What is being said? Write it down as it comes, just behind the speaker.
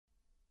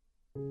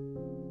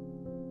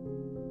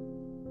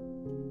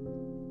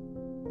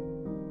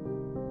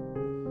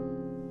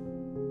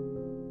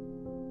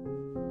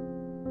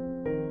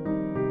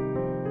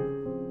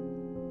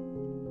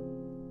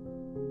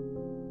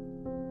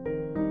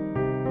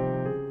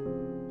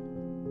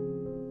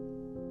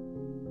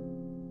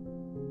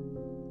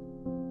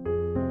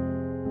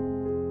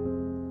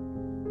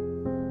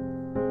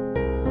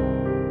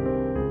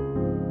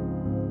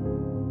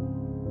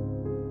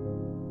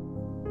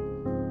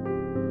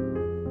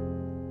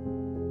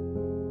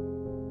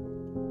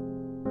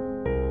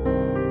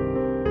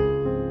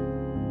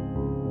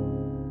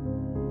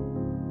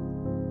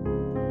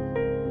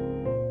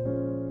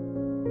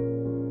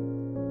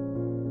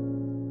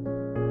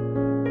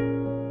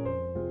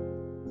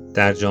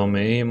در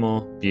جامعه ما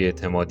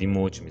بی‌اعتمادی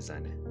موج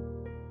میزنه.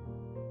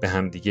 به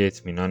همدیگه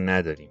اطمینان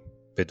نداریم.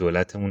 به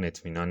دولتمون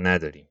اطمینان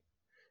نداریم.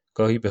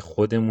 گاهی به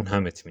خودمون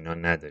هم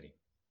اطمینان نداریم.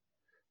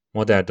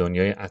 ما در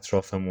دنیای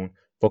اطرافمون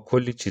با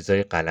کلی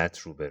چیزای غلط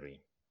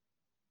روبرویم.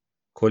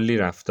 کلی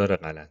رفتار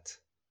غلط،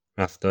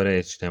 رفتار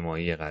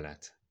اجتماعی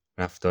غلط،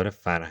 رفتار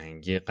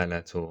فرهنگی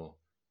غلط و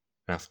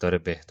رفتار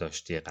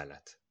بهداشتی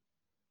غلط.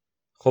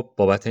 خب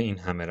بابت این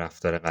همه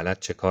رفتار غلط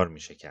چه کار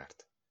میشه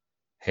کرد؟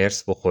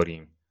 هرس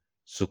بخوریم،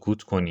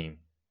 سکوت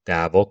کنیم،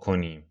 دعوا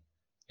کنیم،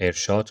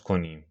 ارشاد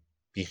کنیم،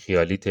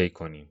 بیخیالی طی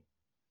کنیم.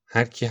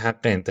 هر کی حق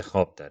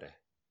انتخاب داره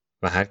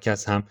و هر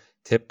کس هم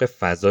طبق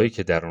فضایی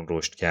که در اون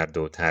رشد کرده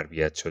و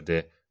تربیت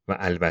شده و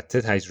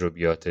البته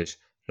تجربیاتش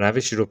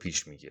روشی رو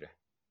پیش میگیره.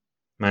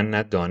 من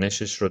نه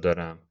دانشش رو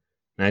دارم،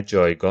 نه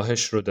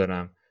جایگاهش رو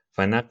دارم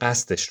و نه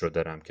قصدش رو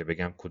دارم که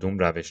بگم کدوم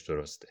روش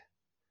درسته.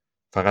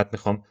 فقط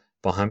میخوام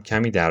با هم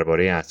کمی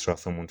درباره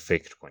اطرافمون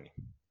فکر کنیم.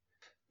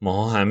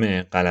 ما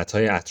همه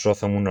غلطهای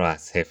اطرافمون رو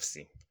از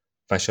حفظیم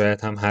و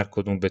شاید هم هر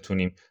کدوم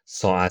بتونیم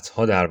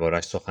ساعتها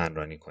دربارش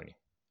سخنرانی کنیم.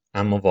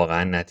 اما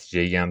واقعا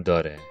نتیجه‌ای هم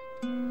داره.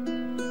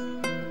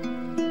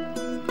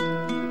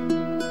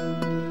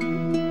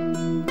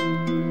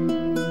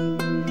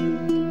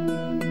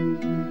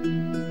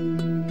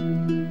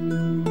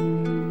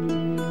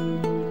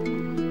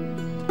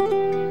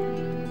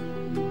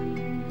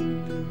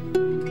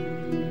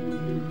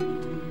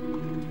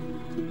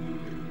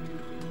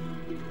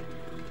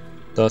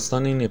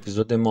 داستان این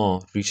اپیزود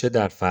ما ریشه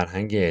در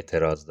فرهنگ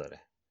اعتراض داره.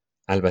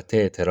 البته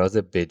اعتراض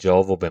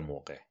بجا و به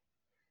موقع.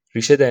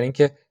 ریشه در این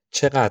که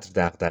چقدر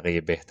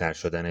دغدغه بهتر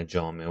شدن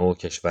جامعه و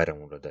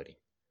کشورمون رو داریم.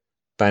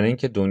 برای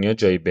اینکه دنیا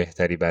جای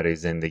بهتری برای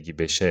زندگی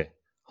بشه،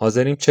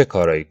 حاضریم چه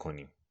کارایی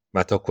کنیم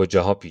و تا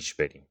کجاها پیش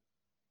بریم.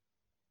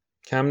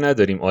 کم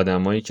نداریم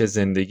آدمایی که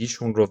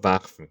زندگیشون رو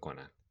وقف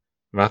میکنن.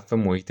 وقف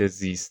محیط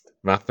زیست،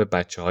 وقف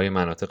بچه‌های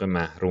مناطق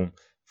محروم،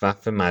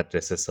 وقف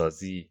مدرسه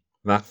سازی،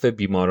 وقف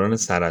بیماران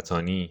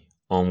سرطانی،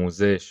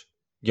 آموزش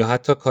یا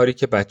حتی کاری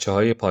که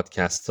بچه‌های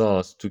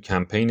پادکست‌ساز تو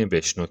کمپین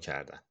بشنو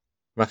کردن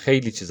و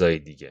خیلی چیزای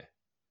دیگه.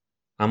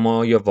 اما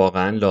آیا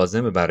واقعاً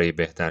لازمه برای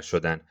بهتر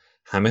شدن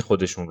همه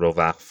خودشون رو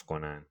وقف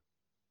کنن؟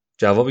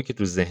 جوابی که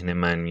تو ذهن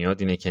من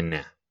میاد اینه که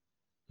نه.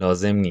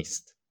 لازم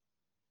نیست.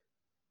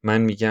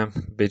 من میگم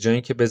به جای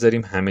اینکه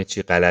بذاریم همه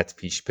چی غلط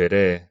پیش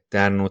بره،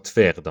 در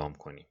نطفه اقدام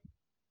کنیم.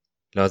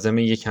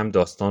 لازمه یکم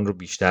داستان رو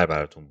بیشتر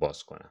براتون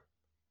باز کنم.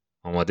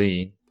 آماده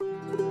این؟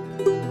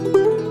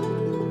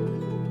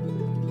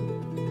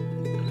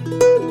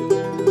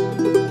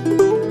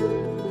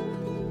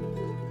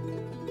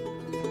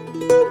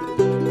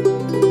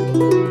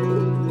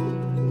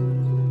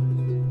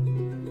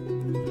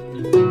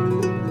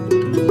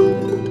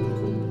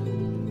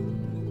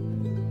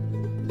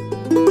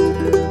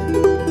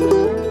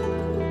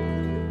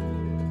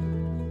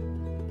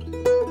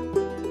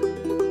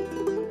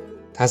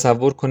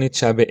 تصور کنید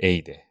شب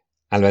عیده.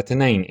 البته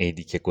نه این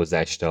عیدی که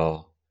گذشته.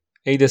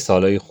 عید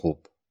سالای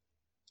خوب.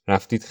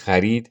 رفتید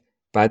خرید،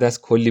 بعد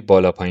از کلی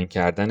بالا پایین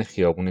کردن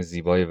خیابون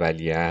زیبای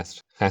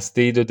ولیعصر،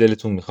 خسته اید و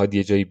دلتون میخواد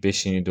یه جایی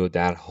بشینید و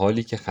در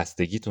حالی که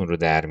خستگیتون رو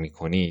در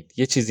میکنید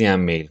یه چیزی هم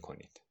میل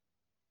کنید.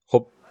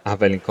 خب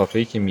اولین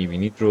کافه‌ای که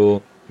میبینید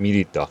رو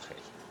میرید داخل.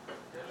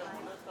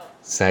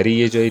 سریع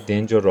یه جای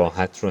دنج و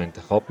راحت رو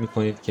انتخاب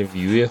میکنید که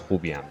ویوی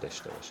خوبی هم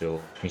داشته باشه و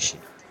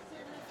میشینید.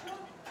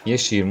 یه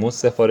شیرموز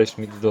سفارش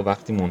میدید و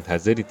وقتی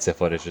منتظرید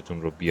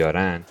سفارشتون رو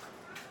بیارن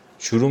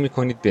شروع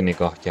میکنید به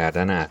نگاه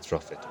کردن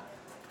اطرافتون.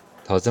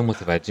 تازه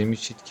متوجه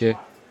میشید که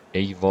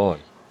ای وای،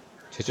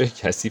 چه جای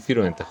کثیفی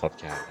رو انتخاب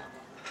کردم.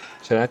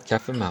 چقدر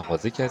کف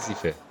مغازه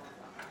کثیفه.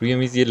 روی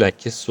میز یه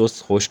لکه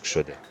سس خشک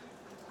شده.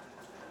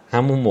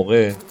 همون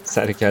موقع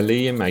سرکله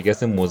یه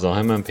مگس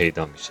مزاحمم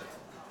پیدا میشه.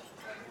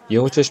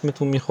 یهو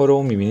چشمتون میخوره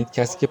و میبینید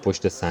کسی که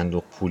پشت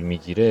صندوق پول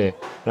میگیره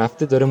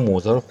رفته داره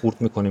موزا رو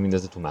خورد میکنه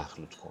میندازه تو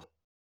مخلوط کن.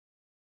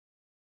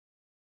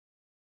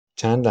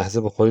 چند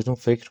لحظه با خودتون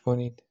فکر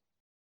کنید.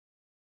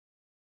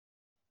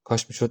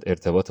 کاش میشد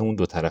ارتباطمون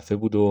دو طرفه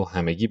بود و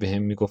همگی به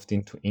هم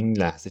میگفتین تو این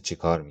لحظه چی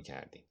کار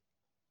میکردین.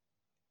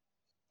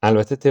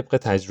 البته طبق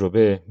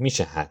تجربه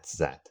میشه حد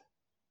زد.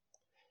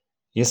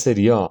 یه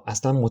سریا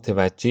اصلا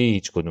متوجه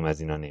هیچ کدوم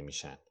از اینا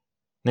نمیشن.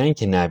 نه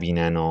اینکه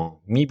نبینن و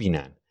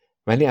میبینن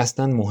ولی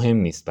اصلا مهم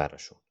نیست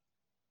براشون.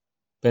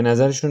 به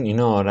نظرشون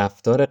اینا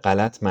رفتار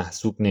غلط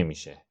محسوب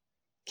نمیشه.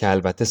 که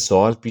البته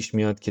سوال پیش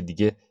میاد که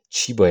دیگه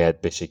چی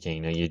باید بشه که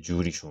اینا یه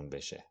جوریشون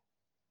بشه.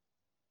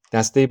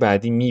 دسته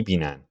بعدی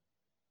میبینن.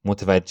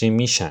 متوجه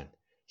میشن.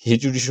 یه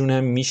جوریشون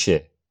هم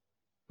میشه.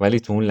 ولی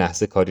تو اون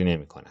لحظه کاری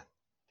نمیکنن.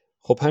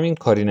 خب همین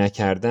کاری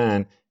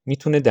نکردن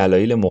میتونه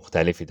دلایل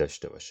مختلفی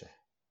داشته باشه.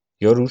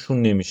 یا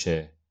روشون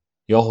نمیشه،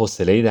 یا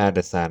حوصله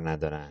دردسر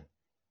ندارن،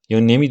 یا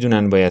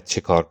نمیدونن باید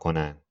چه کار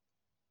کنن.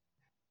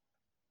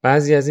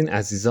 بعضی از این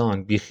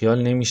عزیزان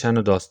بیخیال نمیشن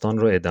و داستان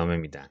رو ادامه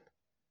میدن.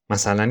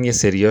 مثلا یه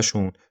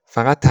سریاشون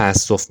فقط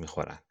تأسف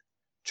میخورن.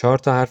 4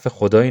 تا حرف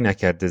خدایی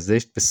نکرده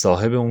زشت به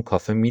صاحب اون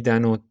کافه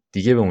میدن و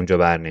دیگه به اونجا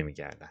بر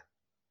نمیگردن.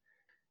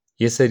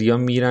 یه سریا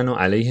میرن و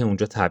علیه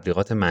اونجا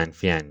تبلیغات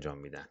منفی انجام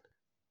میدن.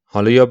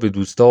 حالا یا به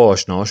دوستا و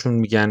آشناهاشون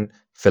میگن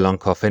فلان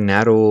کافه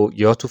نرو،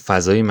 یا تو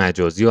فضای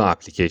مجازی و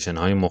اپلیکیشن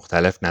های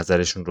مختلف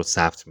نظرشون رو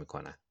ثبت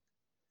میکنن.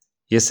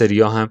 یه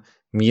سریا هم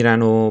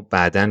میرن و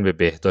بعدن به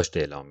بهداشت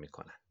اعلام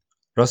میکنن.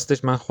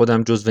 راستش من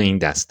خودم جزو این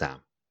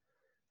دستم.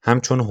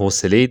 هم چون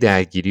حوصله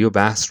درگیری و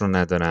بحث رو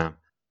ندارم،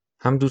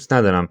 هم دوست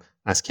ندارم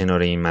از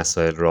کنار این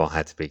مسائل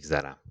راحت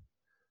بگذرم.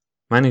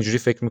 من اینجوری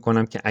فکر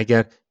میکنم که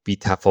اگر بی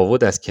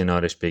تفاوت از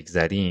کنارش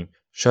بگذریم،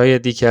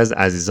 شاید یکی از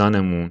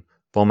عزیزانمون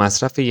با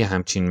مصرف یه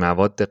همچین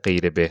مواد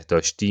غیر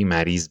بهداشتی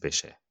مریض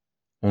بشه.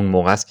 اون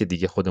موقع است که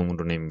دیگه خودمون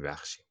رو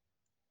نمیبخشیم.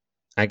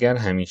 اگر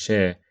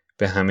همیشه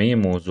به همه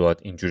موضوعات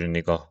اینجوری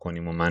نگاه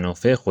کنیم و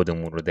منافع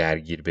خودمون رو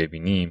درگیر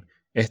ببینیم،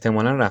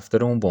 احتمالاً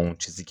رفتارمون با اون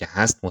چیزی که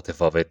هست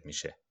متفاوت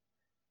میشه.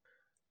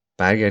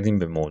 برگردیم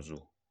به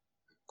موضوع.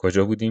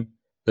 کجا بودیم؟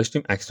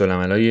 داشتیم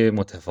عکس‌العملای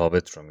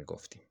متفاوت رو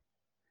میگفتیم.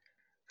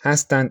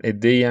 هستند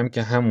عده‌ای هم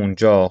که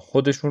همونجا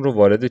خودشون رو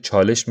وارد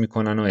چالش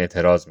میکنن و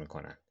اعتراض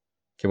میکنن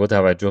که با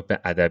توجه به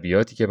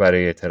ادبیاتی که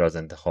برای اعتراض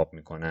انتخاب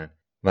میکنن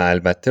و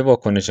البته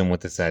واکنش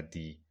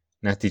متصدی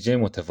نتیجه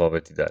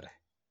متفاوتی داره.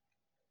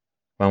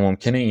 و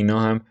ممکنه اینا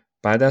هم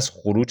بعد از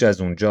خروج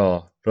از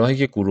اونجا راهی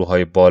که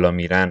گروه‌های بالا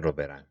میرن رو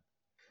برن.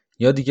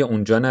 یا دیگه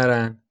اونجا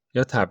نرن،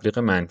 یا تبلیغ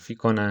منفی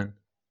کنن،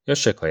 یا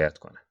شکایت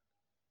کنن.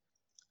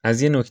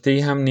 از یه نکته‌ای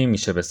هم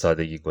نمیشه به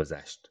سادگی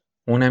گذشت.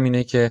 اونم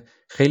اینه که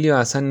خیلی‌ها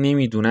اصلا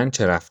نمیدونن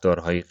چه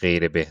رفتارهایی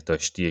غیر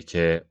بهداشتیه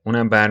که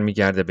اونم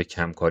برمیگرده به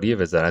کمکاری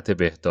وزارت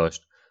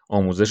بهداشت،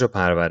 آموزش و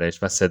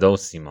پرورش و صدا و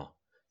سیما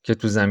که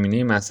تو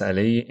زمینه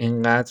مسئله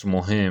اینقدر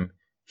مهم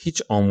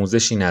هیچ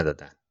آموزشی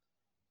ندادن.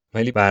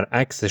 ولی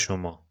برعکس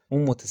شما،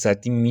 اون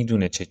متصدی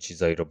میدونه چه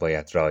چیزایی رو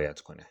باید رعایت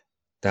کنه.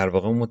 در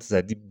واقع اون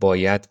متصدی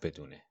باید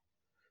بدونه.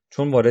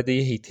 چون وارد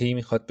یه حیطه‌ای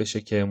میخواد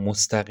بشه که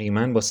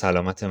مستقیما با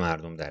سلامت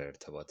مردم در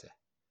ارتباطه.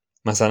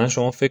 مثلا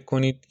شما فکر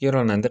کنید یه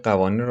راننده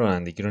قوانین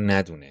رانندگی رو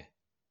ندونه.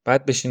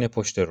 بعد بشینه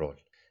پشت رول.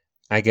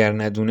 اگر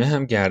ندونه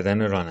هم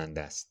گردن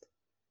راننده است.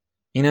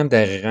 اینم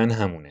دقیقاً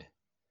همونه.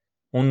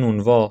 اون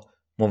نونوا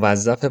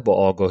موظف با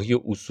آگاهی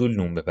و اصول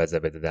نون بپزه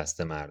بده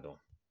دست مردم.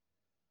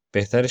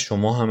 بهتر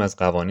شما هم از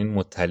قوانین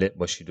مطلع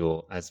باشید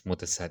و از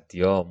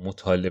متصدیا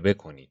مطالبه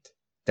کنید.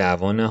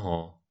 دعوا نه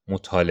ها،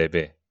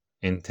 مطالبه،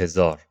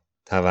 انتظار،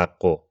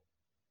 توقع.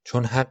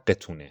 چون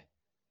حقتونه.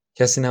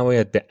 کسی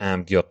نباید به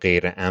عمد یا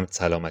غیر عمد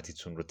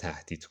سلامتیتون رو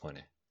تهدید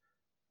کنه.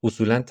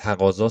 اصولاً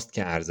تقاضاست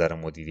که عرضه رو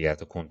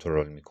مدیریت و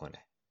کنترل میکنه.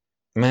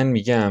 من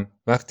میگم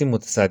وقتی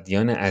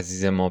متصدیان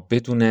عزیز ما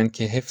بدونن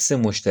که حفظ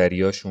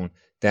مشتریاشون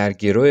در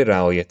گروه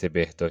رعایت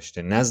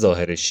بهداشته نه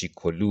ظاهر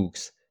شیک و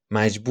لوکس،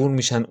 مجبور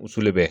میشن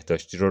اصول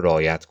بهداشتی رو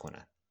رعایت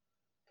کنن.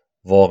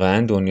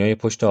 واقعاً دنیای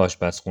پشت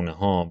آشپزخونه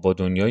ها با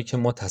دنیایی که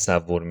ما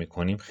تصور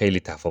میکنیم خیلی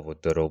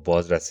تفاوت داره و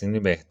بازرسانی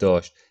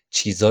بهداشت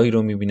چیزایی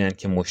رو میبینن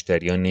که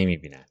مشتریان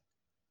نمیبینن.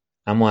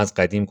 اما از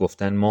قدیم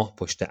گفتن ماه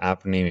پشت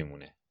ابر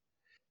نمیمونه.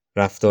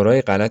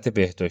 رفتارهای غلط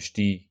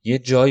بهداشتی یه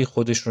جایی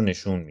خودش رو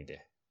نشون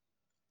میده.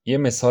 یه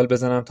مثال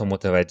بزنم تا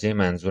متوجه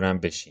منظورم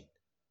بشین.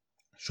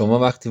 شما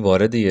وقتی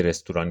وارد یه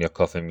رستوران یا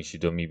کافه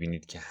میشید و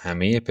میبینید که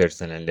همه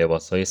پرسنل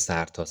لباسهای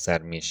سر تا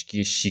سر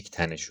مشکی شیک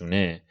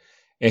تنشونه،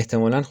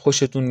 احتمالاً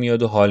خوشتون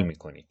میاد و حال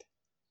میکنید.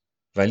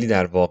 ولی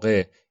در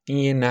واقع این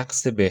یه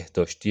نقص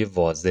بهداشتی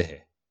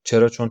واضحه.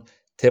 چرا؟ چون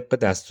طبق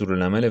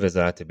دستورالعمل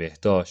وزارت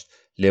بهداشت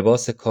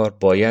لباس کار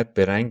باید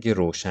به رنگ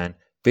روشن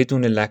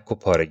بدون لک و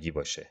پارگی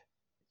باشه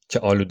که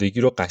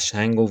آلودگی رو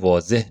قشنگ و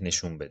واضح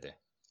نشون بده.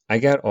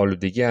 اگر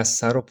آلودگی از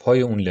سر و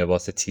پای اون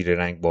لباس تیره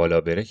رنگ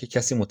بالا بره که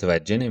کسی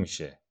متوجه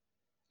نمیشه.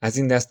 از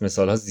این دست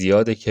مثال‌ها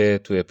زیاده که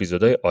تو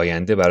اپیزودهای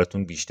آینده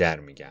براتون بیشتر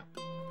میگم.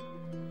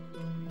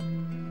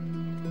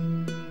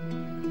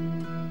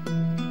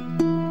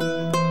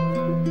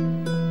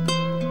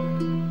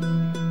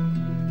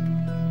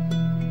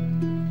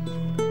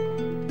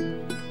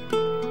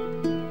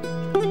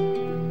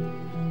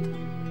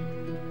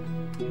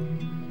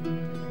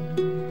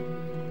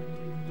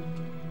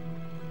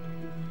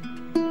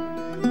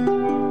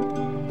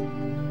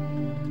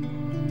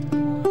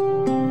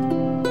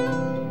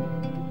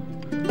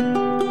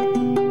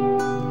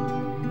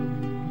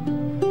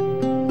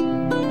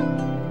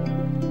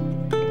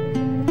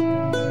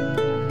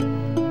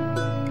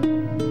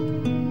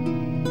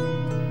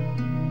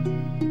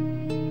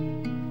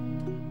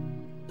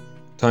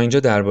 تا اینجا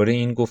درباره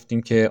این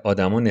گفتیم که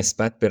آدما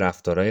نسبت به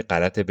رفتارهای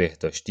غلط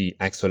بهداشتی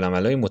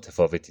عکس‌العمل‌های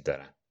متفاوتی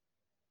دارن.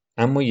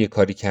 اما یه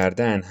کاری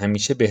کردن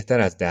همیشه بهتر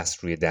از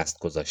دست روی دست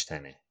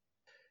گذاشتنه.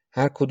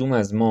 هر کدوم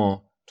از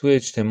ما تو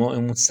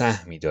اجتماعمون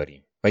سهمی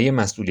داریم و یه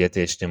مسئولیت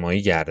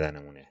اجتماعی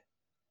گردنمونه.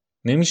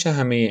 نمیشه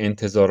همه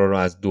انتظارا رو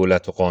از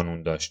دولت و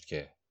قانون داشت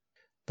که.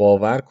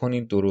 باور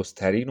کنید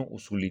درست‌ترین و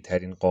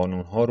اصولی‌ترین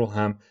قانون‌ها رو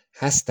هم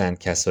هستن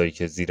کسایی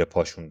که زیر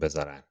پاشون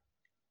بذارن.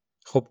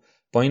 خب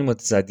با این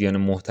متصدیان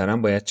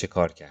محترم باید چه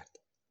کار کرد؟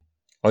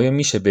 آیا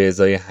میشه به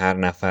ازای هر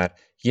نفر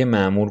یه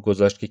مأمور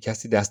گذاشت که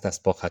کسی دست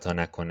از پا خطا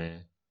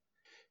نکنه؟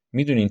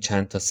 میدونین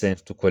چند تا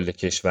صنف تو کل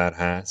کشور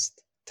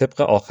هست؟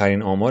 طبق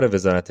آخرین آمار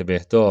وزارت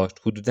بهداشت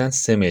حدوداً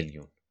 3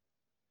 میلیون.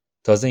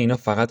 تازه اینا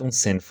فقط اون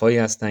صنفایی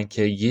هستن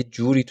که یه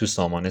جوری تو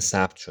سامانه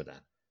ثبت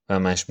شدن و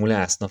مشمول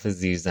اصناف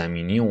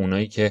زیرزمینی و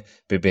اونایی که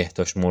به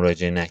بهداشت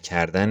مراجعه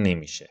نکردن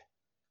نمیشه.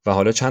 و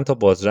حالا چند تا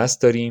بازرس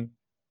داریم؟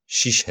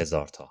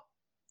 6000 تا.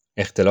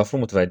 اختلاف رو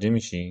متوجه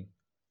میشین؟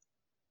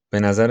 به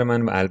نظر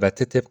من و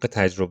البته طبق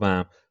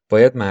تجربه‌ام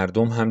باید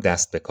مردم هم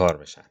دست به کار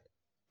بشن.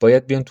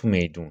 باید بیان تو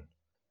میدون.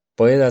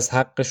 باید از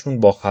حقشون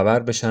باخبر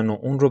بشن و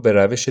اون رو به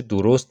روش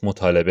درست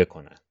مطالبه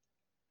کنن.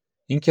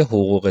 اینکه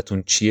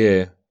حقوقتون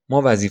چیه،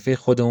 ما وظیفه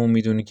خودمون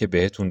میدونیم که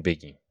بهتون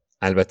بگیم.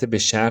 البته به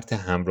شرط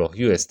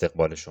همراهی و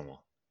استقبال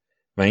شما.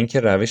 و اینکه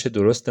روش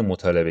درست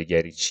مطالبه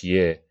گری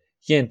چیه،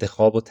 یه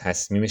انتخاب و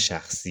تصمیم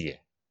شخصیه.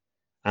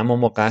 اما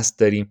ما قصد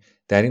داریم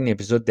در این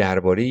اپیزود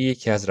درباره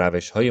یکی از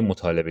روش‌های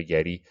مطالبه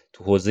گری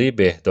تو حوزه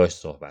بهداشت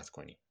صحبت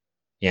کنیم.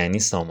 یعنی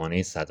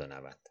سامانه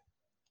 190.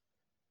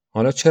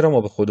 حالا چرا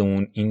ما به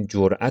خودمون این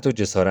جرأت و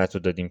جسارت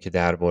رو دادیم که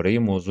درباره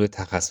موضوع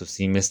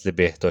تخصصی مثل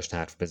بهداشت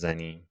حرف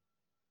بزنیم؟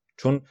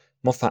 چون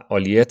ما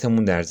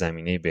فعالیتمون در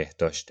زمینه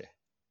بهداشته.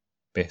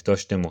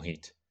 بهداشت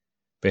محیط.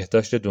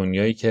 بهداشت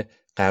دنیایی که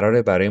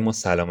قراره برای ما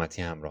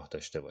سلامتی همراه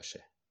داشته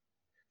باشه.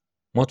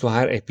 ما تو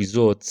هر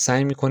اپیزود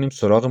سعی میکنیم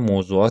سراغ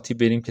موضوعاتی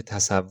بریم که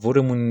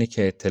تصورمون اینه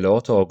که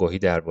اطلاعات و آگاهی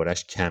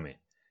دربارش کمه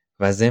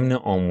و ضمن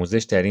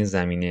آموزش در این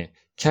زمینه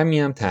کمی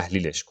هم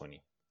تحلیلش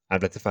کنیم.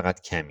 البته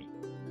فقط کمی.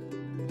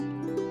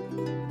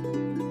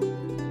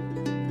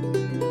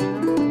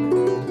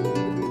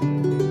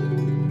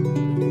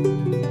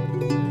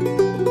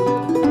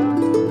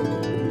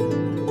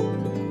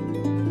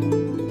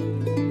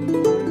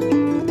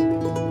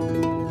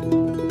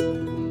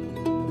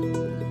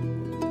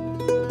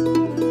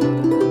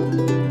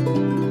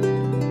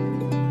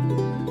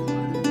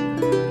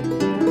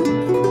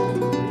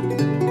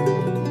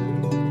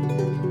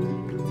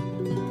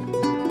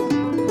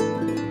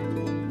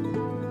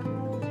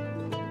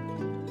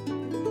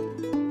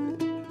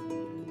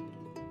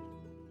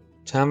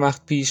 چند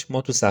وقت پیش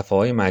ما تو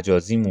صفحه‌های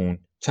مجازیمون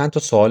چند تا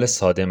سوال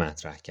ساده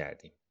مطرح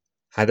کردیم.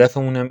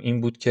 هدفمونم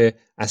این بود که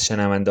از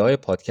شنونده‌های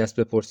پادکست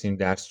بپرسیم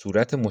در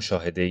صورت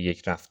مشاهده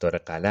یک رفتار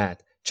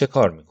غلط چه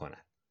کار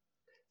میکنن.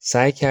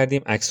 سعی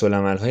کردیم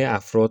عکس‌العمل‌های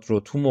افراد رو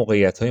تو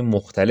موقعیت‌های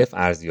مختلف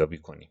ارزیابی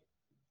کنیم.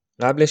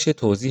 قبلش یه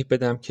توضیح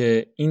بدم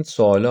که این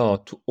سوالا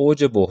تو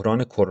اوج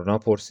بحران کرونا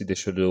پرسیده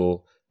شده و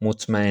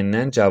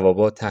مطمئناً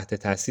جوابات تحت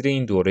تاثیر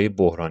این دوره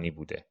بحرانی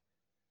بوده.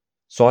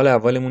 سوال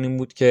اولمون این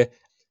بود که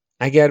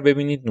اگر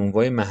ببینید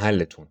نونوای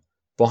محلتون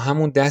با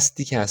همون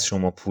دستی که از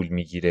شما پول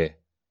میگیره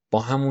با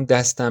همون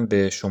دستم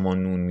به شما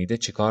نون میده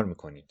چیکار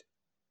میکنید؟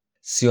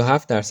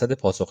 37%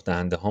 پاسخ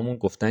دهنده هامون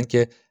گفتن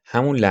که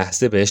همون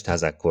لحظه بهش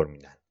تذکر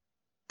میدن.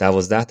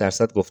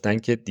 12% گفتن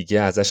که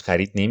دیگه ازش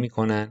خرید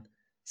نمیکنن.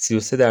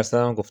 33%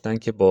 هم گفتن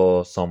که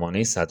با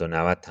سامانه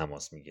 190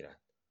 تماس میگیرن.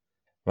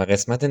 و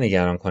قسمت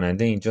نگران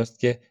کننده اینجاست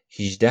که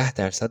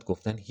 18%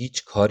 گفتن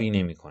هیچ کاری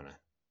نمیکنن.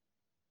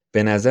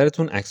 به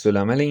نظرتون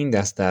عکس‌العمل این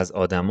دسته از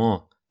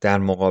آدما در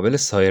مقابل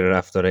سایر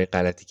رفتارهای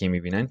غلطی که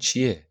میبینن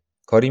چیه؟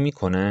 کاری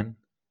میکنن؟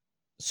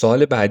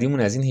 سوال بعدیمون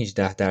از این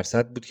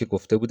 18% بود که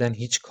گفته بودن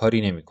هیچ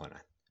کاری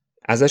نمیکنن.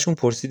 ازشون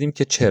پرسیدیم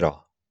که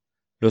چرا؟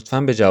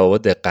 لطفاً به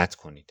جوابات دقت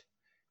کنید.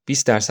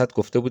 20%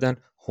 گفته بودن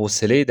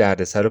حوصله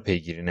دردسر رو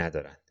پیگیری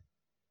ندارن.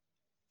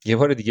 یه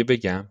بار دیگه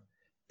بگم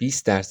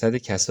 20%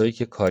 کسایی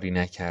که کاری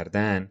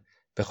نکردن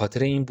به خاطر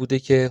این بوده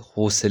که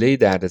حوصله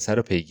دردسر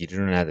رو پیگیری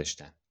رو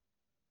نداشتن.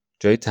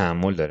 جای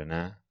تأمل داره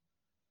نه؟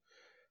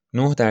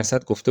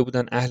 9% گفته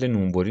بودن اهل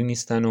نونبری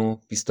نیستن و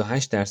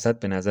 28%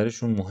 به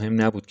نظرشون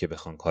مهم نبود که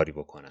بخوان کاری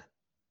بکنن.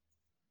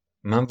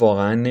 من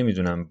واقعا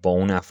نمیدونم با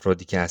اون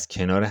افرادی که از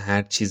کنار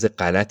هر چیز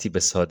غلطی به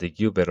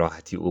سادگی و به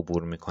راحتی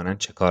عبور میکنن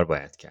چه کار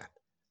باید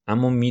کرد.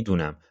 اما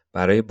میدونم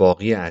برای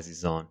باقی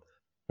عزیزان،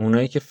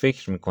 اونایی که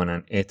فکر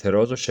میکنن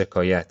اعتراض و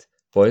شکایت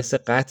باعث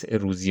قطع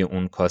روزی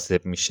اون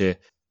کاسب میشه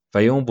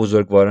و یا اون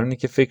بزرگوارانی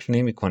که فکر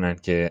نمیکنن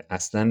که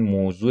اصلاً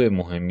موضوع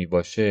مهمی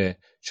باشه،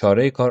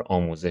 چاره کار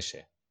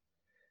آموزشه.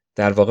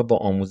 در واقع با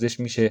آموزش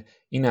میشه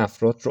این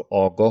افراد رو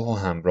آگاه و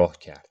همراه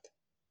کرد.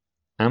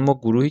 اما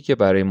گروهی که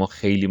برای ما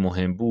خیلی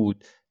مهم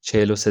بود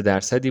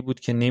 43% بود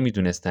که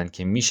نمیدونستن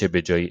که میشه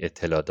به جای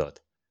اطلاع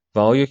داد و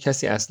آیا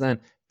کسی اصلاً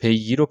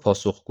پیگیر و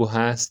پاسخگو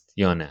هست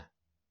یا نه.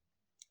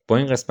 با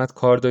این قسمت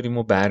کار داریم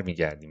و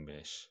برمیگردیم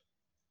بهش.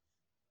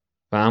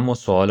 و اما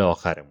سوال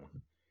آخرمون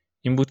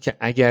این بود که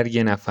اگر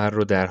یه نفر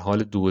رو در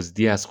حال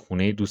دزدی از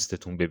خونه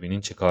دوستتون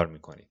ببینین چه کار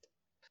میکنید؟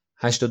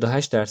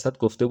 88%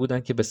 گفته بودن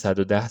که به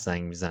 110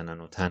 زنگ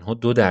میزنن و تنها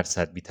 2%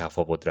 بی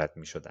تفاوت رد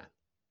میشدن.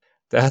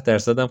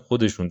 10% هم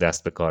خودشون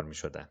دست به کار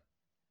میشدن.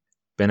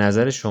 به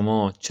نظر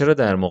شما چرا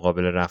در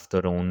مقابل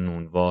رفتار اون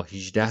نونوا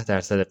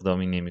 18%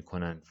 اقدامی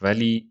نمیکنن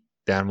ولی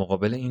در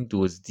مقابل این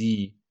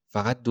دزدی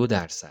فقط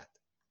 2%؟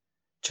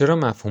 چرا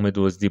مفهوم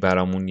دزدی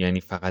برامون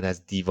یعنی فقط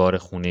از دیوار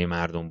خونه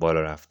مردم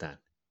بالا رفتن؟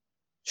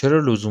 چرا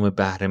لزوم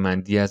بهره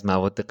مندی از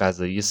مواد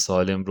غذایی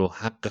سالم رو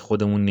حق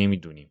خودمون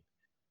نمیدونیم؟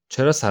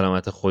 چرا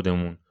سلامت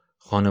خودمون،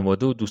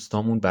 خانواده و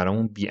دوستامون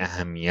برامون بی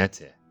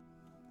اهمیته؟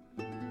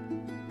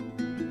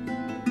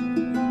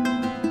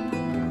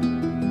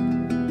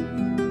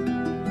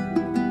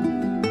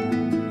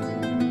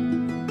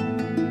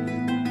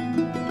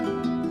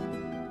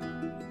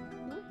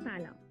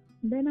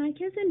 به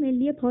مرکز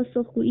ملی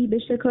پاسخگویی به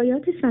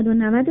شکایات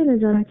 190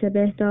 وزارت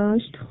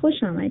بهداشت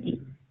خوش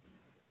آمدید.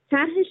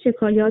 طرح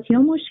شکایات یا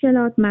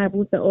مشکلات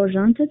مربوط به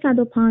اورژانس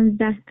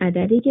 115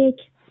 عدد 1،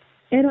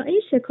 ارائه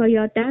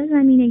شکایات در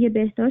زمینه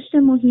بهداشت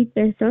محیط،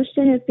 بهداشت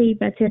حرفه‌ای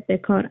و طب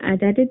کار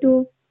عدد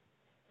 2،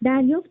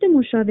 دریافت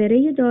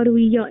مشاوره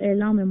دارویی یا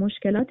اعلام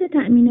مشکلات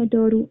تأمین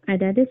دارو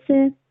عدد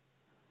 3،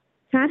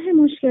 طرح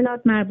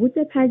مشکلات مربوط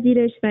به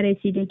پذیرش و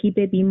رسیدگی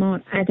به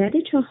بیمار عدد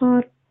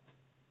 4،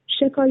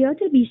 شکایات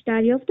بیش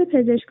دریافت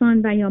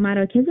پزشکان و یا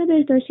مراکز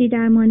بهداشتی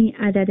درمانی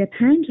عدد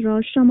 5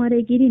 را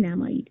شماره گیری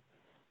نمایید.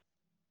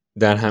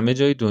 در همه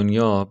جای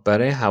دنیا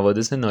برای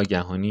حوادث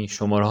ناگهانی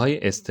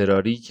شماره‌های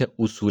اضطراری که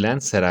اصولاً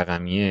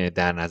سه‌رقمیه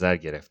در نظر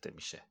گرفته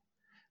میشه.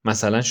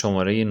 مثلا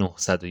شماره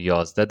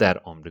 911 در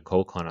آمریکا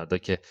و کانادا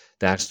که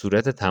در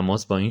صورت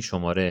تماس با این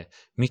شماره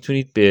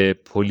میتونید به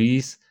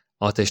پلیس،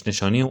 آتش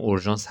نشانی و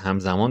اورژانس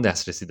همزمان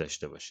دسترسی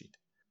داشته باشید.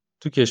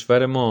 تو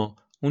کشور ما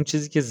اون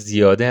چیزی که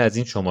زیاده از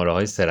این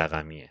شماره‌های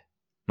سه‌رقمیه.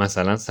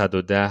 مثلا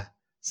 110،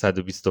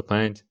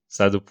 125،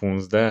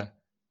 115.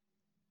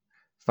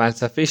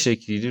 فلسفه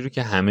شکل‌گیری رو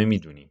که همه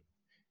میدونیم.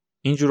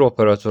 اینجور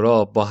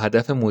اپراتورها با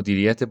هدف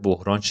مدیریت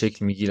بحران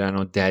شکل میگیرن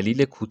و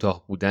دلیل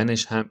کوتاه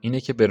بودنش هم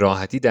اینه که به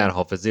راحتی در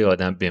حافظه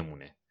آدم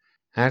بمونه.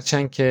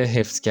 هرچند که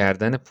حفظ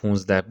کردن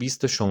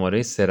 15-20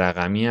 شماره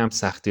سه‌رقمی هم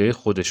سختی‌های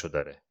خودشو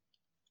داره.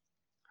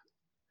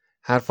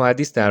 حرف و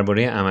حدیث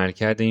درباره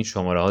عملکرد این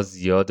شماره‌ها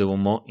زیاده و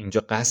ما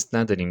اینجا قصد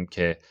نداریم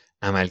که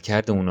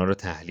عملکرد اونا رو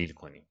تحلیل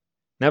کنیم.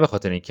 نه به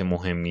خاطر اینکه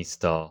مهم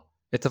نیستا،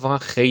 اتفاقا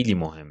خیلی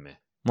مهمه.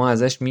 ما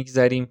ازش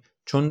میگذریم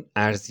چون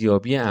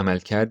ارزیابی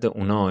عملکرد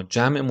اونا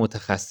جمع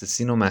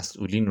متخصصین و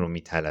مسئولین رو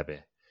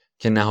میطلبه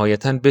که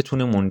نهایتاً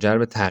بتونه منجر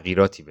به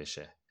تغییراتی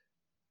بشه.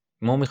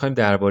 ما میخوایم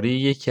درباره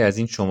یکی از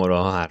این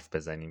شماره‌ها حرف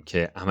بزنیم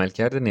که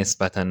عملکرد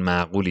نسبتاً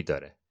معقولی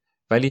داره،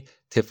 ولی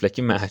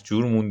تفلکی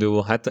مهجور مونده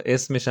و حتی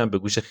اسمش هم به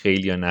گوش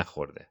خیلیا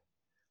نخورده.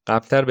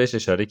 قبلتر بهش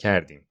اشاره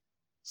کردیم.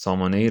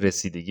 سامانه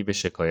رسیدگی به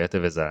شکایات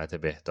وزارت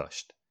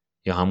بهداشت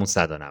یا همون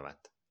 190.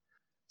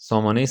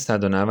 سامانه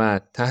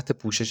 190 تحت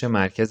پوشش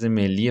مرکز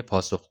ملی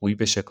پاسخگویی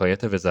به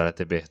شکایات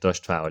وزارت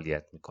بهداشت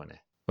فعالیت میکنه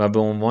و به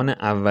عنوان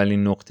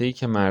اولین نقطه‌ای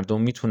که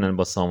مردم میتونن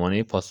با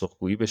سامانه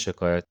پاسخگویی به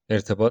شکایات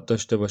ارتباط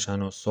داشته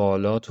باشن و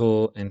سوالات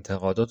و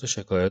انتقادات و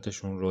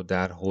شکایاتشون رو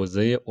در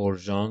حوزه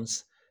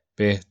اورژانس،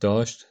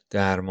 بهداشت،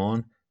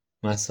 درمان،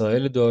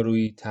 مسائل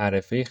دارویی،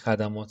 تعرفه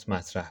خدمات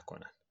مطرح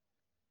کنن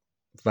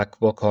و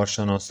با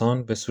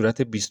کارشناسان به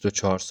صورت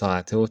 24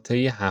 ساعته و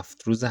طی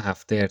 7 روز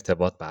هفته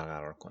ارتباط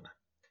برقرار کنن.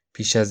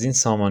 پیش از این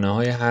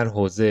سامانه‌های هر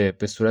حوزه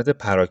به صورت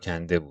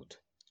پراکنده بود.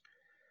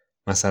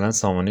 مثلا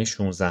سامانه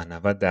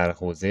 1690 در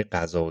حوزه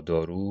غذا و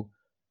دارو،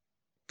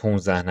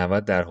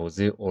 1590 در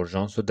حوزه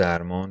اورژانس و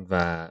درمان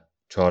و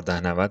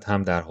 1490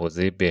 هم در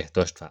حوزه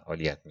بهداشت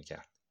فعالیت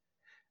می‌کرد.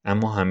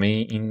 اما همه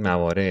این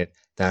موارد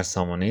در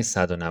سامانه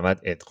 190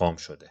 ادغام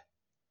شده.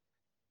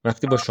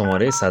 وقتی با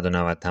شماره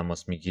 190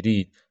 تماس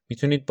میگیرید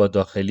میتونید با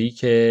داخلی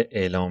که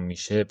اعلام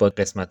میشه با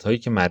قسمت‌هایی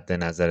که مد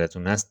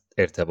نظرتون هست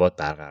ارتباط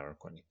برقرار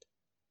کنید.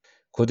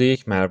 کد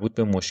 1 مربوط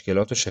به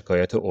مشکلات و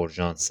شکایات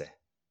اورژانسه.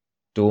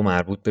 2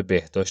 مربوط به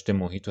بهداشت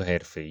محیط و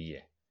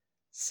حرفه‌ایه.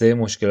 3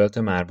 مشکلات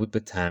مربوط به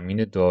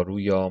تأمین دارو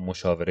یا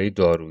مشاوره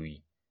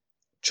دارویی.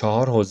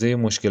 4 حوزه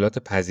مشکلات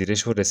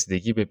پذیرش و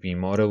رسیدگی به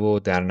بیمار و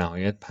در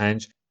نهایت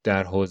 5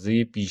 در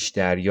حوزه بیش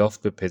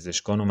دریافت به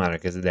پزشکان و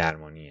مراکز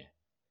درمانیه.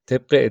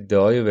 طبق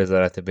ادعای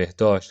وزارت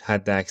بهداشت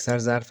حداکثر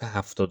ظرف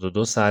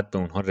 72 ساعت به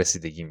اونها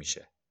رسیدگی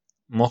میشه.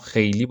 ما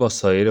خیلی با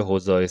سایر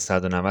حوزه‌های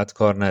 190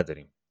 کار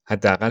نداریم.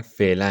 حداقل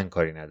فعلا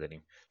کاری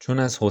نداریم چون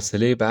از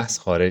حوصله بحث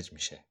خارج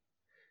میشه.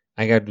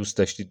 اگر دوست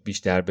داشتید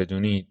بیشتر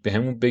بدونید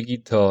بهمون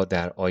بگید تا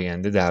در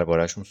آینده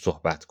درباره‌شون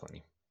صحبت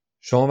کنیم.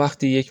 شما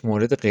وقتی یک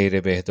مورد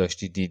غیر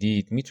بهداشتی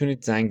دیدید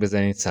میتونید زنگ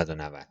بزنید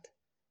 190.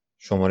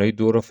 شماره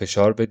 2 رو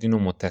فشار بدین و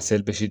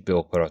متصل بشید به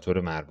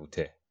اپراتور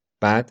مربوطه.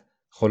 بعد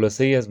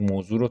خلاصه ای از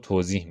موضوع رو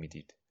توضیح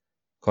میدید.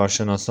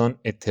 کارشناسان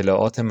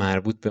اطلاعات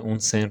مربوط به اون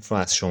صنف رو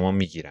از شما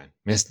میگیرن،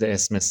 مثل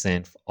اسم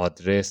صنف،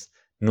 آدرس،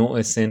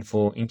 نوع صنف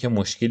و اینکه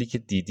مشکلی که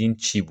دیدین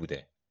چی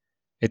بوده.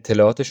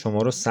 اطلاعات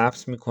شما رو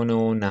ثبت میکنه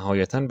و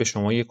نهایتاً به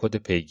شما یک کد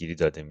پیگیری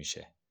داده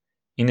میشه.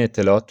 این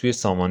اطلاعات توی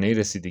سامانه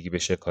رسیدگی به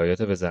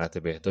شکایات وزارت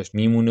بهداشت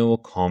میمونه و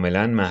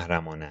کاملاً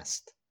محرمانه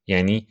است.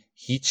 یعنی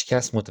هیچ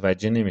کس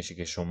متوجه نمیشه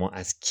که شما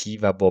از کی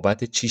و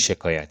بابت چی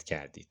شکایت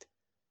کردید.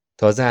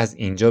 تازه از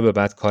اینجا به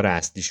بعد کار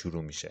اصلی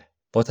شروع میشه.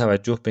 با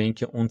توجه به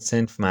اینکه اون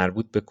صنف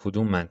مربوط به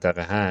کدوم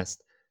منطقه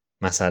هست،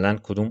 مثلا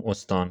کدوم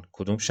استان،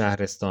 کدوم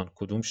شهرستان،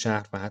 کدوم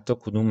شهر و حتی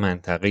کدوم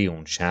منطقه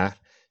اون شهر،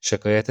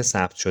 شکایت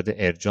ثبت شده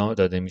ارجاع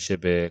داده میشه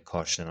به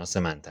کارشناس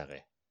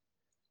منطقه.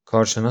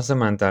 کارشناس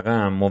منطقه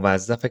هم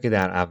موظفه که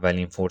در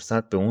اولین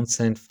فرصت به اون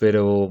صنف بره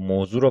و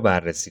موضوع رو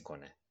بررسی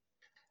کنه.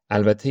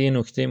 البته یه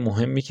نکته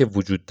مهمی که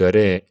وجود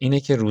داره اینه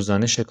که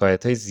روزانه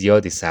شکایت‌های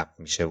زیادی ثبت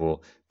میشه و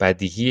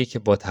بدیهیه که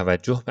با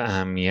توجه به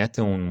اهمیت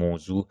اون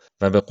موضوع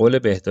و به قول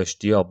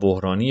بهداشتی‌ها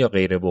بحرانی یا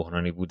غیر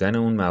بحرانی بودن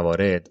اون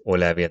موارد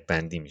اولویت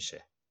بندی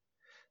میشه.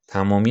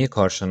 تمامی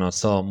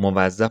کارشناسا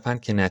موظفن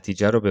که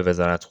نتیجه رو به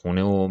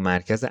وزارتخونه و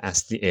مرکز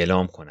اصلی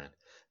اعلام کنن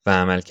و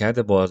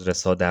عملکرد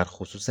بازرسا در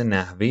خصوص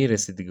نحوه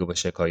رسیدگی به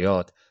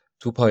شکایات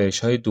تو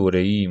پایش‌های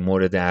دوره‌ای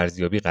مورد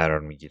ارزیابی قرار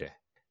میگیره.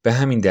 به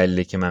همین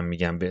دلیله که من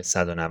میگم به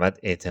 190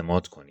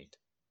 اعتماد کنید.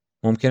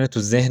 ممکنه تو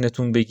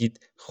ذهنتون بگید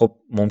خب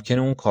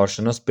ممکنه اون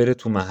کارشناس بره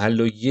تو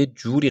محل و یه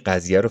جوری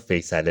قضیه رو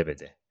فیصله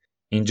بده.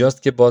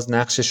 اینجاست که باز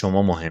نقش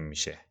شما مهم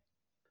میشه.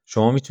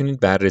 شما میتونید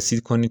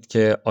بررسی کنید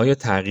که آیا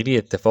تغییری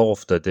اتفاق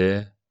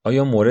افتاده؟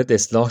 آیا مورد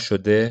اصلاح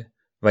شده؟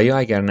 و یا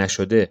اگر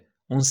نشده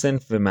اون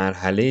صنف به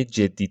مرحله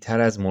جدی‌تر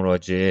از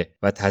مراجعه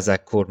و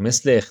تذکر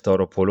مثل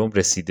اخطار و پلم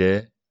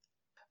رسیده؟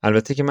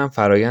 البته که من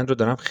فرایند رو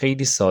دارم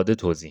خیلی ساده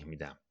توضیح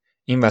میدم.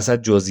 این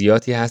وسط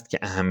جزئیاتی هست که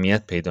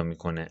اهمیت پیدا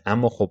میکنه،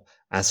 اما خب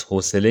از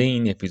حوصله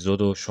این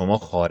اپیزود و شما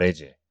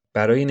خارجه.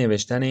 برای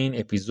نوشتن این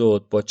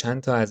اپیزود با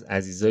چند تا از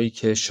عزیزایی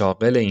که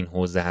شاغل این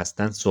حوزه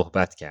هستن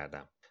صحبت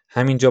کردم.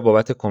 همینجا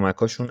بابت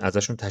کمکاشون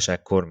ازشون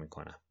تشکر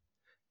میکنم.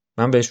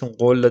 من بهشون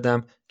قول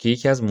دادم که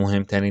یکی از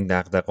مهمترین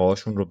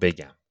دغدغه‌هاشون رو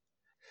بگم.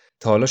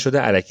 تا حالا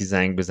شده الکی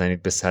زنگ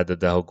بزنید به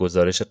 110 و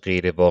گزارش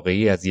غیر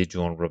واقعی از یه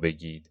جرم رو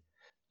بگید؟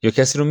 یا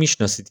کسی رو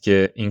میشناسید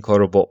که این کار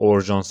رو با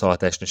اورژانس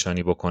آتش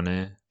نشانی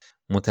بکنه؟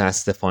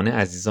 متاسفانه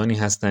عزیزانی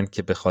هستند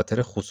که به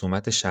خاطر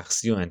خصومت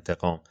شخصی و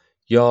انتقام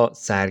یا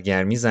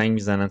سرگرمی زنگ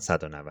میزنن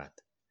 190.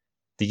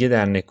 دیگه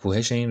در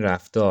نکوهش این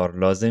رفتار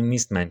لازم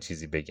نیست من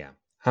چیزی بگم.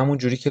 همون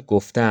جوری که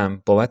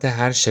گفتم بابت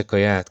هر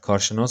شکایت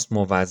کارشناس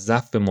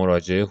موظف به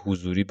مراجعه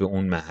حضوری به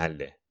اون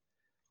محله.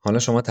 حالا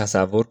شما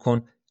تصور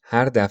کن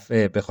هر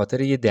دفعه به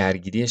خاطر یه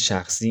درگیری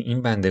شخصی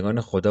این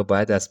بندگان خدا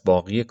باید از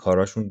باقی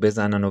کاراشون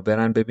بزنن و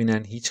برن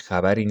ببینن هیچ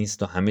خبری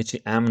نیست و همه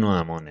چی امن و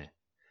امانه.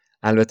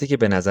 البته که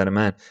به نظر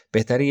من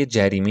بهتره یه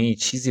جریمه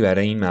چیزی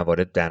برای این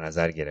موارد در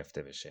نظر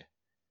گرفته بشه.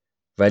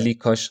 ولی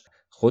کاش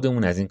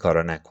خودمون از این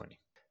کارا نکنیم.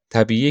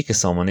 طبیعیه که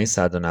سامانه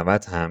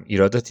 190 هم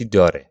ایراداتی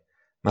داره.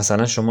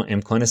 مثلا شما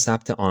امکان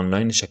ثبت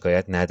آنلاین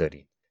شکایت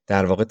ندارید.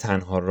 در واقع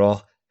تنها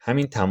راه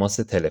همین تماس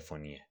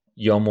تلفنیه.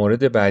 یا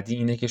مورد بعدی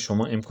اینه که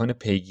شما امکان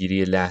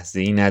پیگیری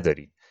لحظه‌ای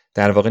ندارید.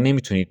 در واقع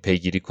نمیتونید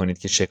پیگیری کنید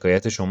که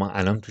شکایت شما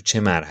الان تو چه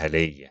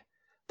مرحله‌ایه.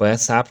 باید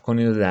صبر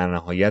کنید و در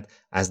نهایت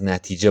از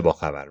نتیجه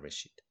باخبر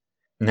بشید.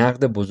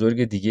 نقد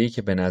بزرگ دیگه‌ای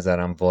که به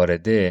نظرم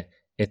وارده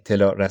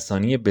اطلاع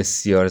رسانی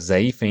بسیار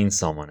ضعیف این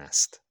سامانه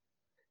است.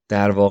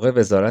 در واقع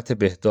وزارت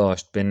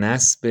بهداشت به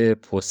نصب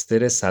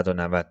پوستر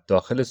 190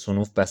 داخل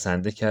صنوف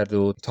بسنده کرده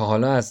و تا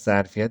حالا از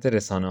ظرفیت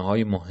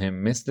رسانه‌های مهم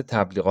مثل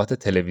تبلیغات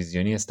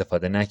تلویزیونی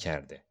استفاده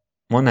نکرده.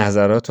 ما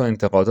نظرات و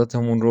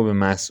انتقاداتمون رو به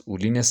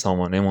مسئولین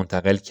سامانه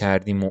منتقل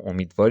کردیم و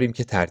امیدواریم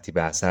که ترتیب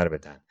اثر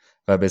بدن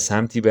و به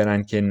سمتی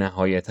برن که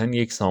نهایتاً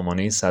یک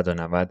سامانه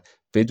 190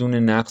 بدون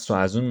نقص و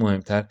از اون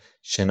مهمتر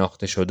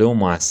شناخته شده و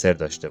مؤثر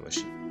داشته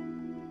باشیم.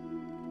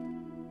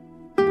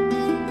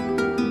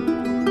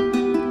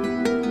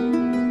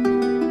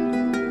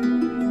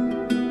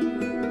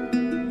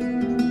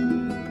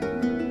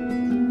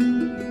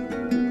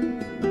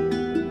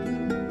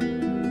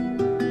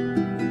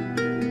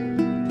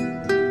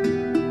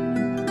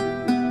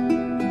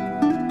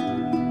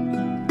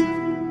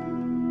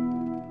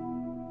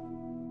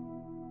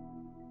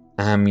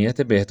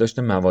 اهمیت بهداشت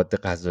مواد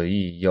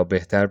غذایی یا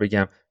بهتر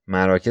بگم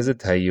مراکز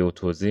تهیه و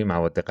توزیع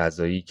مواد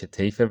غذایی که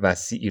طیف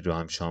وسیعی رو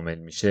هم شامل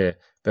میشه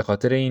به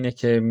خاطر اینه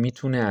که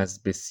میتونه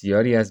از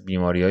بسیاری از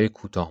بیماری‌های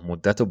کوتاه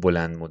مدت و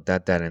بلند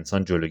مدت در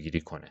انسان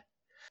جلوگیری کنه.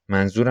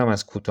 منظورم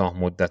از کوتاه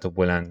مدت و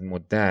بلند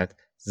مدت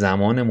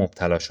زمان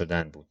مبتلا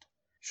شدن بود.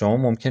 شما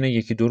ممکنه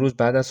یکی دو روز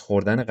بعد از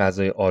خوردن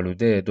غذای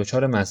آلوده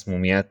دچار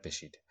مسمومیت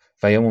بشید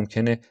و یا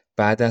ممکنه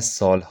بعد از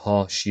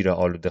سالها شیر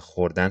آلوده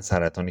خوردن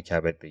سرطان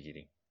کبد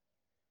بگیریم.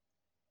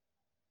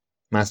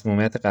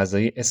 مسمومیت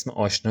غذایی اسم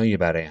آشنایی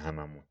برای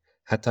هممون.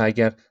 حتی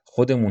اگر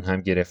خودمون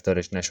هم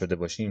گرفتارش نشده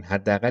باشیم،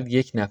 حداقل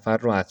یک نفر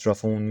رو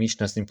اطرافمون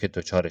میشناسیم که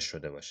دچارش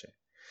شده باشه.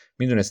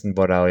 میدونستین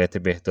با رعایت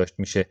بهداشت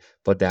میشه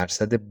با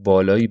درصد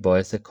بالایی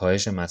باعث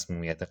کاهش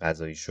مسمومیت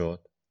غذایی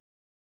شد؟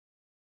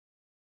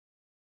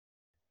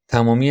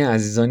 تمامی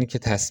عزیزانی که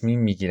تصمیم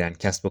میگیرن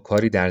کسب و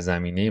کاری در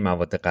زمینه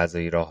مواد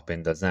غذایی راه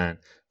بندازن،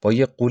 با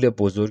یه غول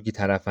بزرگی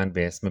طرفن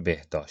به اسم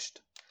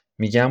بهداشت.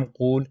 میگم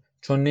غول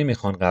چون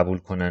نمیخوان قبول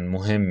کنن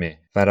مهمه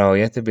و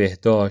رعایت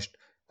بهداشت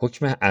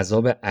حکم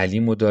عذاب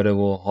علیمو داره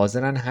و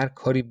حاضرن هر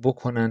کاری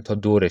بکنن تا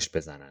دورش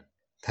بزنن.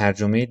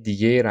 ترجمه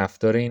دیگه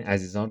رفتار این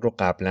عزیزان رو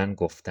قبلا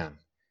گفتم.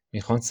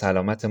 میخوان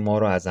سلامت ما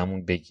رو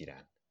ازمون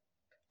بگیرن.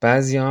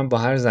 بعضیا هم با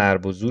هر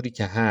ضرب و زوری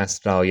که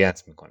هست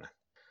رعایت میکنن.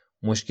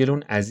 مشکل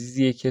اون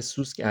عزیزیه که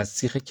سوسک از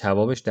سیخ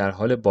کبابش در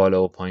حال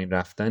بالا و پایین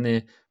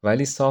رفتنه،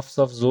 ولی صاف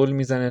صاف زل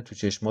میزنه تو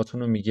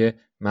چشماتون و میگه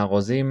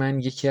مغازه من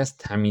یکی از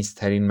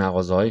تمیزترین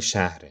مغازه‌های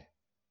شهره.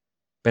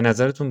 به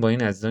نظرتون با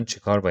این عزیزان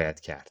چیکار باید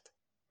کرد؟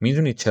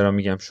 میدونید چرا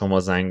میگم شما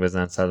زنگ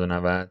بزن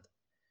 190؟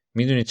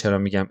 میدونید چرا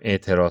میگم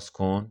اعتراض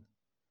کن؟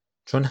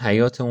 چون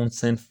حیات اون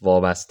صنف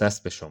وابسته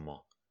است به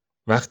شما.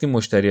 وقتی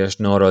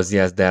مشتریاش ناراضی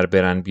از در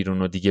برن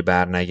بیرون و دیگه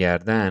بر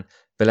نگردن،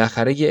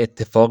 بالاخره یه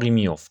اتفاقی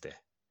میفته.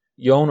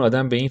 یا اون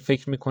آدم به این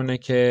فکر میکنه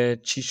که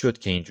چی شد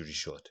که اینجوری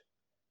شد.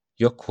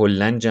 یا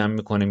کلاً جمع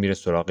میکنه میره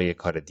سراغ یه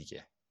کار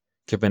دیگه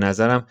که به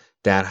نظرم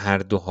در هر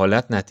دو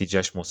حالت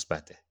نتیجهش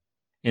مثبته.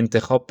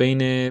 انتخاب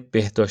بین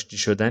بهداشتی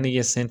شدن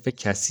یه صنف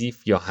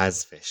کثیف یا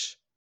حذفش.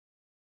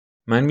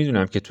 من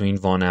میدونم که تو این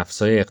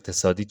وانفسای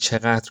اقتصادی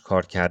چقدر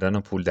کار کردن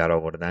و پول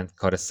درآوردن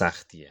کار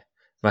سختیه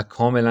و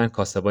کاملا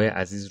کاسبای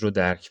عزیز رو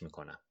درک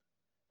میکنم.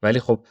 ولی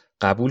خب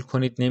قبول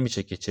کنید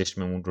نمیشه که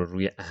چشممون رو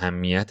روی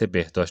اهمیت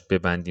بهداشت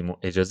ببندیم و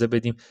اجازه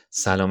بدیم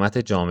سلامت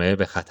جامعه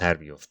به خطر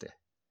بیفته.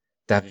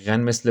 دقیقاً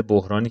مثل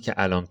بحرانی که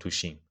الان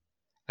توشیم.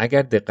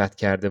 اگر دقت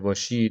کرده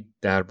باشید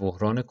در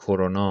بحران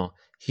کرونا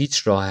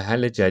هیچ راه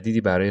حل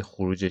جدیدی برای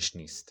خروجش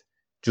نیست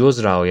جز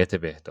رعایت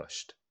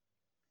بهداشت.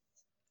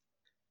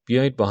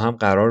 بیایید با هم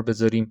قرار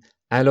بذاریم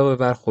علاوه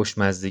بر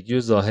خوشمزدگی و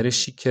ظاهر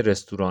شیک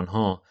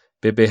رستوران‌ها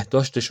به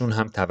بهداشتشون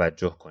هم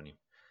توجه کنیم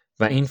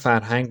و این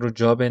فرهنگ رو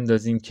جا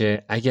بندازیم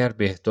که اگر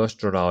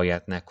بهداشت رو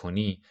رعایت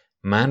نکنی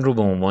من رو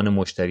به عنوان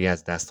مشتری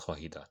از دست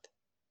خواهی داد.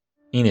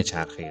 اینه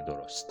چرخه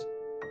درست.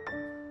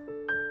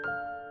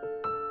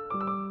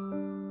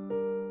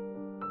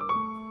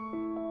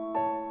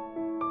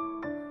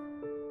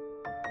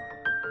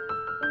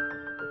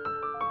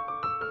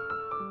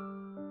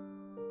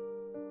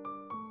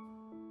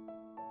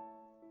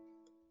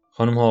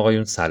 خانم ها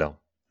آقایون سلام.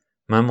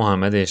 من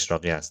محمد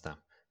اشراقی هستم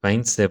و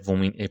این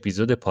سومین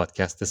اپیزود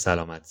پادکست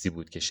سلامتزی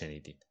بود که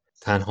شنیدید.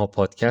 تنها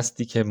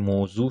پادکستی که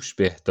موضوعش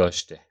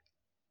بهداشته.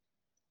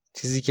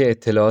 چیزی که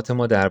اطلاعات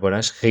ما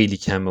دربارش خیلی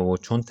کمه و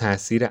چون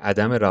تأثیر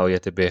عدم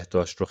رعایت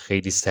بهداشت رو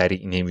خیلی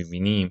سریع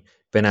نمیبینیم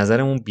به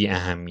نظرمون بی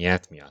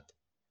اهمیت میاد.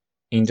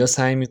 اینجا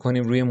سعی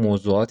میکنیم روی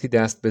موضوعاتی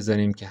دست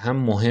بزنیم که هم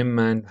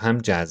مهمن هم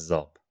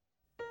جذاب.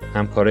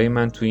 همکارای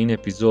من توی این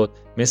اپیزود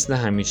مثل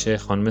همیشه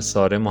خانم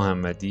ساره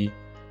محمدی،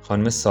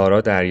 خانم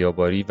سارا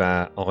دریاباری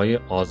و آقای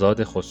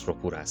آزاد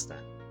خسروپور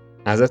هستن.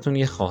 ازتون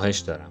یه خواهش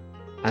دارم.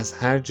 از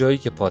هر جایی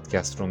که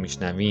پادکست رو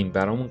میشنوین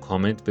برامون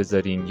کامنت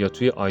بذارین یا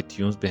توی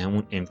آیتیونز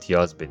بهمون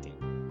امتیاز بدین.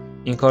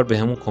 این کار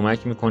بهمون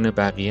کمک میکنه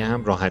بقیه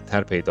هم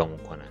راحت‌تر پیدامون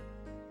کنن.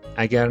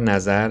 اگر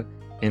نظر،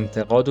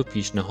 انتقاد و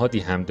پیشنهادی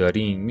هم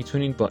دارین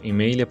میتونین با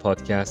ایمیل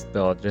پادکست به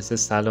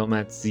آدرس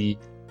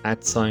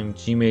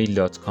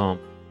salamatzi@gmail.com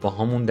با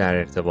همون در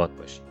ارتباط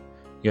باشین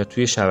یا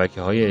توی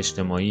شبکه‌های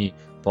اجتماعی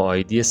با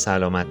آیدی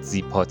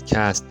سلامتزی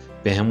پادکست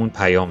به همون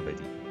پیام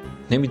بدین.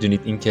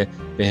 نمیدونید این که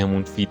به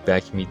همون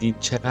فیدبک میدید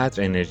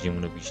چقدر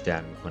انرژیمون رو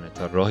بیشتر میکنه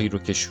تا راهی رو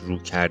که شروع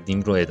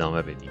کردیم رو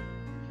ادامه بدیم.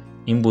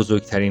 این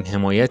بزرگترین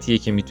حمایتیه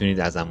که میتونید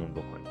ازمون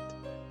بکنید.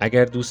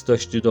 اگر دوست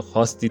داشتید و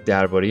خواستید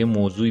درباره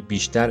موضوعی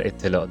بیشتر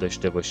اطلاع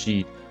داشته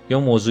باشید یا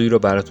موضوعی رو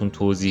براتون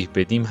توضیح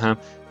بدیم هم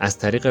از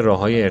طریق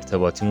راههای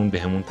ارتباطیمون به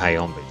همون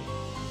پیام بدید.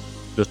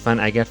 لطفاً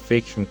اگر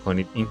فکر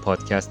میکنید این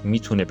پادکست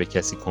میتونه به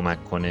کسی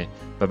کمک کنه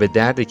و به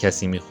درد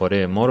کسی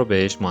میخوره ما رو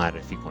بهش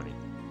معرفی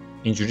کنید.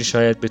 اینجوری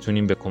شاید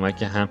بتونیم به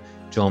کمک هم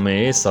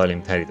جامعه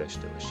سالمتری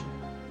داشته باشیم.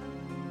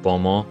 با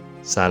ما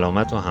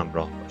سلامت و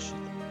همراه باشید.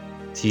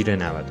 تیر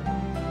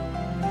 99